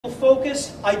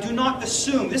focus, I do not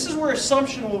assume. This is where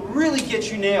assumption will really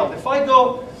get you nailed. If I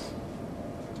go,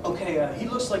 okay, he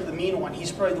looks like the mean one.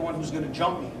 He's probably the one who's going to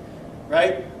jump me,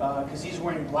 right? Because he's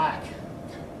wearing black.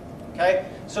 Okay?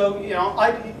 So, you know,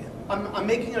 I'm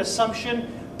making an assumption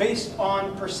based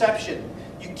on perception.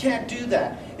 You can't do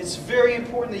that. It's very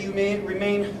important that you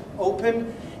remain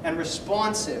open and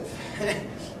responsive.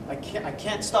 I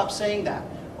can't stop saying that.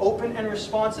 Open and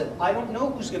responsive. I don't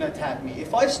know who's going to attack me.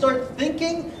 If I start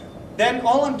thinking, then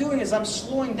all I'm doing is I'm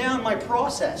slowing down my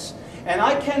process. And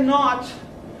I cannot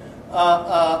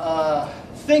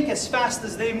think as fast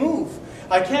as they move.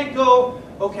 I can't go,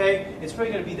 okay, it's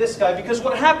probably going to be this guy. Because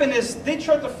what happened is they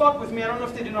tried to fuck with me. I don't know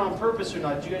if they did it on purpose or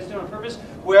not. Did you guys do it on purpose?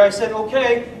 Where I said,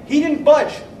 okay, he didn't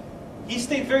budge. He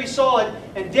stayed very solid.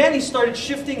 And Danny started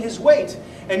shifting his weight.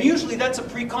 And usually that's a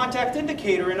pre-contact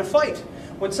indicator in a fight.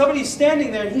 When somebody's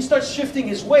standing there and he starts shifting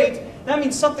his weight, that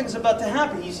means something's about to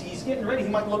happen. He's getting ready. He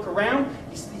might look around.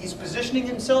 He's positioning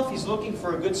himself. He's looking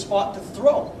for a good spot to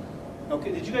throw.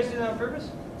 Okay, did you guys do that on purpose?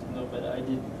 No, but I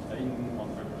didn't move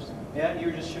on purpose. Yeah, you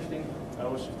were just shifting. I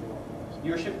was shifting on purpose.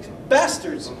 You were shifting.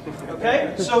 Bastards.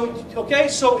 Okay,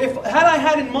 so if had I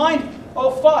had in mind, oh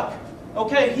fuck,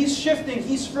 okay, he's shifting,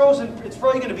 he's frozen, it's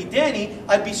probably going to be Danny,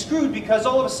 I'd be screwed because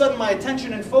all of a sudden my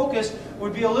attention and focus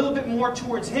would be a little bit more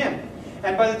towards him.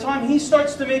 And by the time he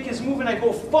starts to make his move and I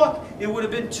go, fuck, it would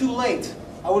have been too late.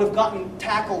 I would have gotten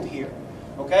tackled here.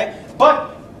 Okay?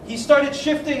 But he started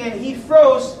shifting and he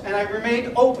froze and I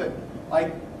remained open.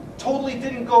 I totally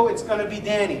didn't go, it's going to be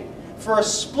Danny. For a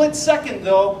split second,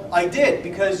 though, I did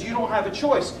because you don't have a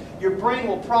choice. Your brain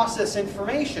will process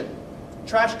information.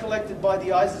 Trash collected by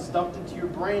the eyes that's dumped into your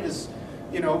brain is,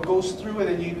 goes through it,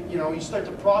 and you start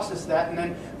to process that, and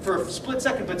then for a split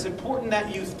second. But it's important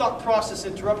that you thought process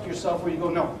interrupt yourself, where you go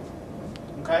no,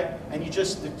 okay, and you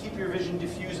just keep your vision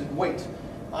diffused and wait.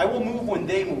 I will move when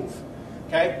they move,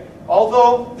 okay.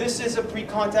 Although this is a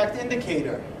pre-contact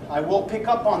indicator, I will pick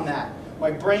up on that.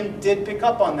 My brain did pick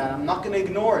up on that. I'm not going to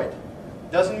ignore it.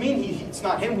 Doesn't mean it's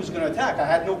not him who's going to attack. I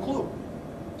had no clue.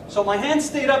 So my hand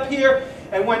stayed up here,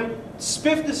 and when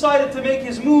Spiff decided to make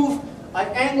his move, I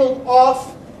angled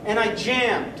off and I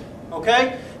jammed.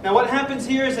 Okay? Now what happens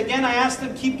here is, again, I asked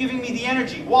him, keep giving me the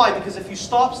energy. Why? Because if you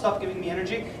stop giving me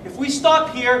energy. If we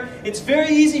stop here, it's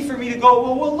very easy for me to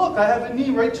go, well look, I have a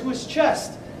knee right to his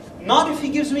chest. Not if he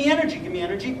gives me energy. Give me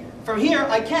energy. From here,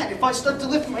 I can't. If I start to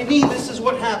lift my knee, this is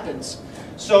what happens.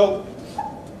 So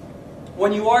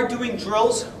when you are doing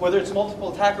drills, whether it's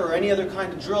multiple attacker or any other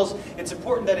kind of drills, it's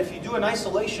important that if you do an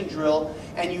isolation drill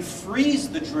and you freeze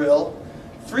the drill,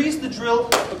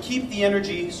 but keep the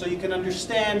energy so you can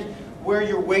understand where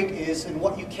your weight is and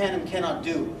what you can and cannot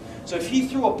do. So if he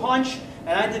threw a punch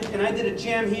and I did a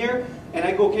jam here, and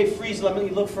I go, okay, freeze, let me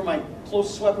look for my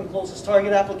closest weapon, closest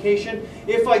target application.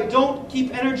 If I don't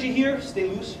keep energy here, stay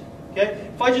loose. Okay?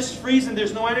 If I just freeze and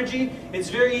there's no energy, it's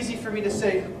very easy for me to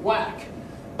say whack.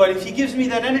 But if he gives me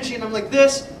that energy and I'm like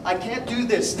this, I can't do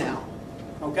this now.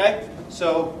 Okay?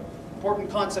 So, important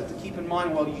concept to keep in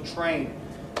mind while you train.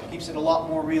 Keeps it a lot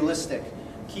more realistic.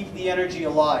 Keep the energy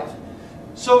alive.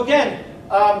 So again,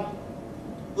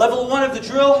 level 1 of the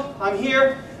drill, I'm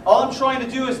here. All I'm trying to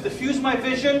do is diffuse my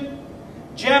vision,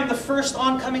 jam the first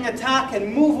oncoming attack,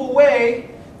 and move away,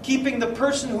 keeping the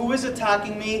person who is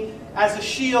attacking me as a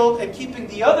shield and keeping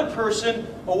the other person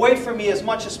away from me as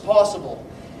much as possible.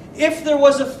 If there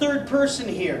was a third person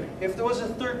here, if there was a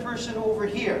third person over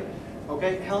here,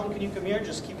 okay, Helen, can you come here?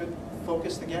 Just keep it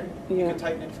focused again. Yeah. You can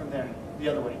tighten it from there, the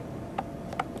other way.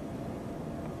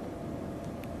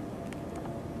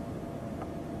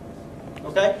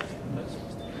 Okay?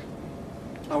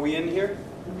 Are we in here?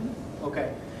 Mm-hmm.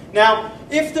 Okay. Now,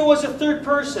 if there was a third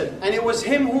person, and it was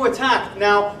him who attacked,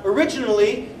 now,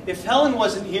 originally, if Helen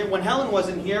wasn't here, when Helen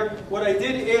wasn't here, what I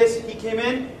did is, he came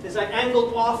in, is I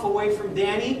angled off away from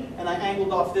Danny, and I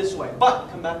angled off this way. But,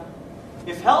 come back.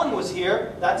 If Helen was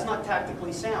here, that's not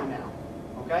tactically sound now.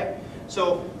 Okay?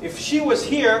 So, if she was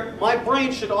here, my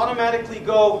brain should automatically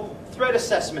go, threat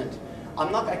assessment.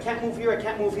 I can't move here, I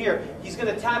can't move here. He's going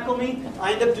to tackle me,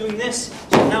 I end up doing this,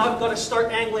 so now I've got to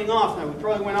start angling off. Now, we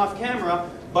probably went off camera,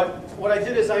 but what I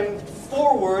did is I moved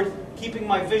forward, keeping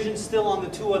my vision still on the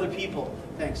two other people.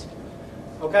 Thanks.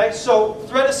 Okay, so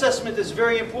threat assessment is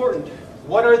very important.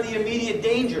 What are the immediate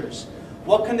dangers?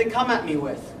 What can they come at me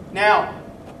with? Now,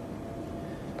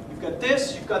 you've got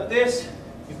this, you've got this,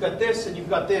 you've got this, and you've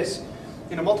got this.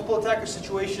 In a multiple attacker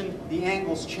situation, the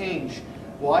angles change.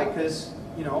 Why? Because,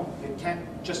 it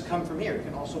can't just come from here. It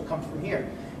can also come from here.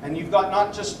 And you've got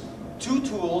not just 2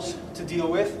 tools to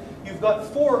deal with, you've got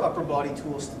 4 upper body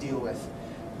tools to deal with.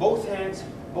 Both hands,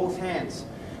 both hands.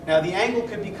 Now the angle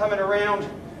could be coming around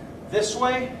this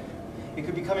way. It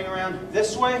could be coming around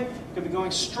this way. It could be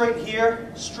going straight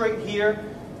here, straight here,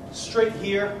 straight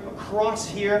here, across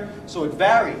here. So it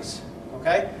varies,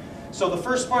 okay? So the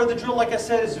first part of the drill, like I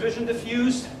said, is vision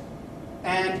diffused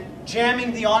and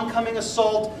jamming the oncoming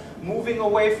assault, moving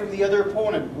away from the other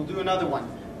opponent. We'll do another one.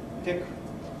 Pick.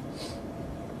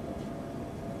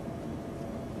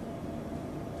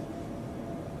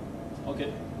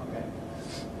 Okay. Okay.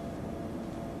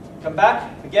 Come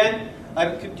back again.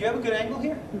 Do you have a good angle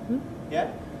here? Mm-hmm.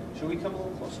 Yeah? Should we come a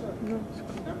little closer? No.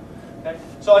 No? Okay.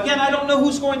 So again, I don't know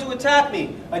who's going to attack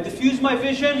me. I diffuse my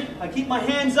vision. I keep my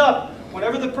hands up.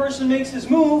 Whenever the person makes his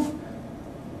move,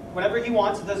 whenever he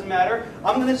wants, it doesn't matter.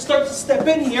 I'm going to start to step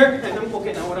in here. And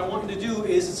okay, now what I want you to do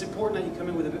is, it's important that you come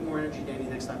in with a bit more energy, Danny,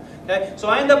 next time. Okay? So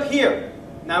I end up here.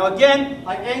 Now again,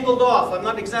 I angled off. I'm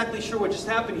not exactly sure what just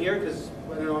happened here because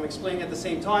I'm explaining at the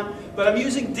same time. But I'm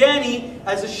using Danny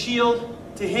as a shield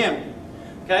to him.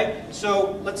 Okay?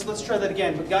 So let's try that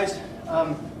again. But guys,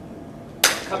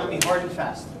 come at me hard and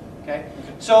fast. Okay?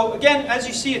 So again, as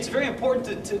you see, it's very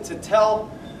important to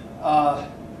tell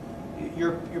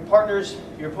your partners,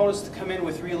 your opponents, to come in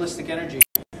with realistic energy.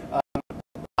 I'm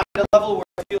at a level where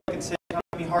I feel I can say, come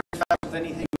at me hard and fast with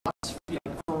anything, not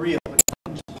for real.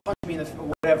 Just punch me in the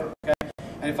whatever. Okay?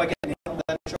 And if I get